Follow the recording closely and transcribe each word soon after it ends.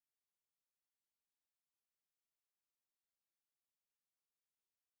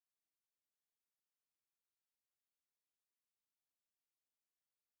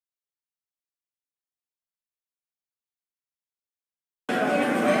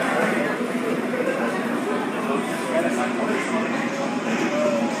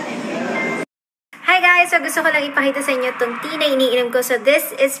guys, so gusto ko lang ipakita sa inyo itong tea na iniinom ko. So this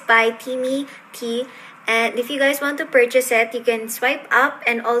is by Timmy Tea. And if you guys want to purchase it, you can swipe up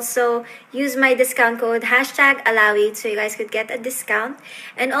and also use my discount code #Alawi so you guys could get a discount.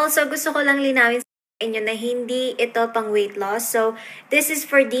 And also gusto ko lang linawin sa inyo na hindi ito pang weight loss. So this is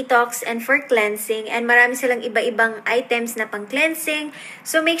for detox and for cleansing. And marami silang iba-ibang items na pang cleansing.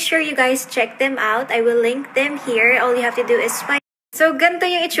 So make sure you guys check them out. I will link them here. All you have to do is swipe. So, ganito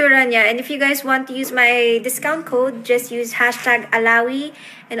yung itsura niya. And if you guys want to use my discount code, just use #Alawi.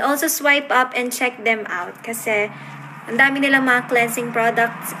 And also swipe up and check them out. Kasi, ang dami nilang mga cleansing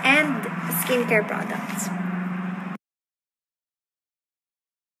products and skincare products.